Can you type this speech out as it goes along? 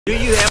Do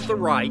you have the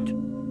right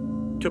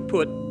to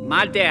put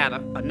my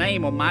data, a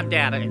name on my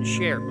data, and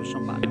share it with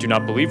somebody? I do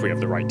not believe we have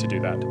the right to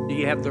do that. Do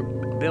you have the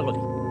ability?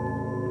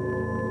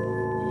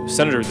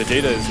 Senator, the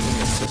data is in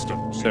the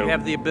system, so... You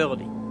have the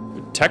ability.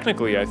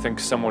 Technically, I think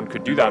someone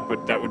could do that,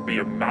 but that would be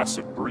a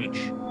massive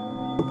breach.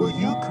 Will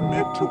you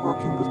commit to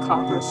working with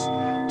Congress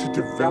to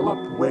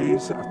develop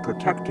ways of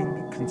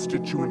protecting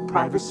constituent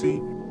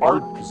privacy? Our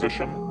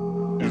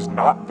position is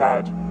not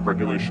that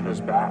regulation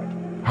is bad.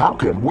 How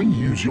can we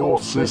use your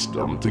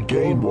system to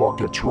gain more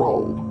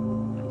control?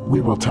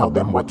 We will tell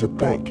them what to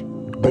think.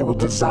 They will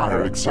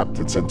desire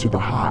acceptance into the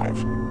hive.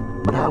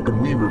 But how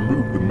can we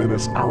remove the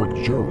menace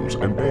Alex Jones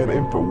and ban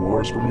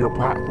InfoWars from your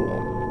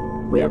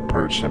platform? We have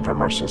purged him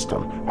from our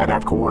system and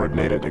have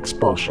coordinated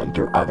expulsion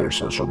through other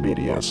social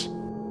medias.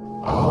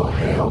 All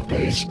hail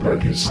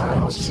Facebook, who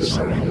silences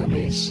our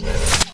enemies.